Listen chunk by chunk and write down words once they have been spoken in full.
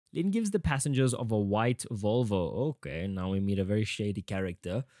Lien gives the passengers of a white Volvo. Okay, now we meet a very shady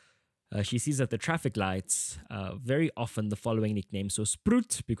character. She sees at the traffic lights very often the following nicknames. So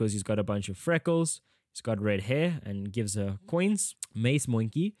Sprout, because he's got a bunch of freckles. He's got red hair and gives her coins. Mace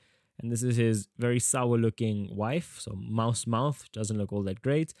Monkey, and this is his very sour-looking wife. So Mouse Mouth, doesn't look all that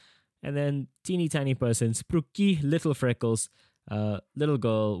great. And then teeny tiny person, Spruki, little freckles, little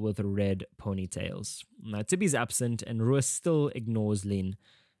girl with red ponytails. Now Tibby's absent and Roos still ignores Lien.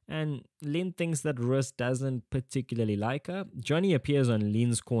 And Lien thinks that Roos doesn't particularly like her. Johnny appears on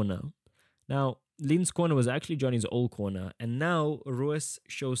Lien's corner. Now, Lien's corner was actually Johnny's old corner, and now Roos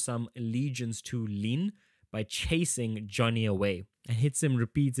shows some allegiance to Lien by chasing Johnny away and hits him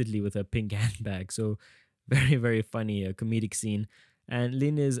repeatedly with her pink handbag. So very, very funny, a comedic scene. And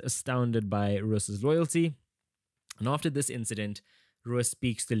Lien is astounded by Roos's loyalty. And after this incident, Roos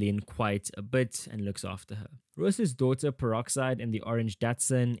speaks to Lien quite a bit and looks after her. Roos's daughter, Peroxide, in the orange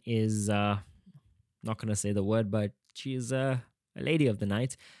Datsun is, not going to say the word, but she's a lady of the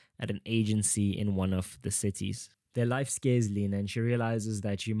night at an agency in one of the cities. Their life scares Lien and she realizes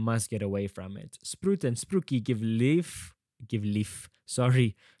that she must get away from it. Sprout and Spruki give Leaf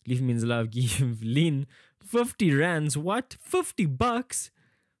means love, give Lien 50 rands. What? 50 bucks?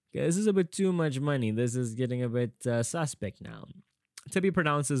 Okay, this is a bit too much money. This is getting a bit suspect now. Tibby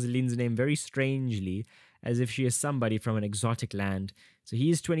pronounces Lien's name very strangely, as if she is somebody from an exotic land. So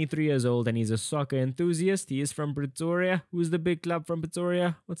he is 23 years old and he's a soccer enthusiast. He is from Pretoria. Who's the big club from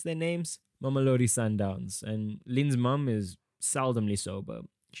Pretoria? What's their names? Mamelodi Sundowns. And Lien's mum is seldomly sober.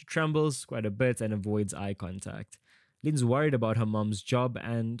 She trembles quite a bit and avoids eye contact. Lien's worried about her mum's job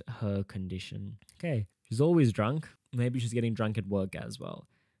and her condition. Okay, she's always drunk. Maybe she's getting drunk at work as well.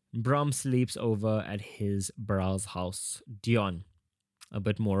 Brom sleeps over at his bral's house, Dion. A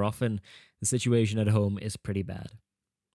bit more often, the situation at home is pretty bad.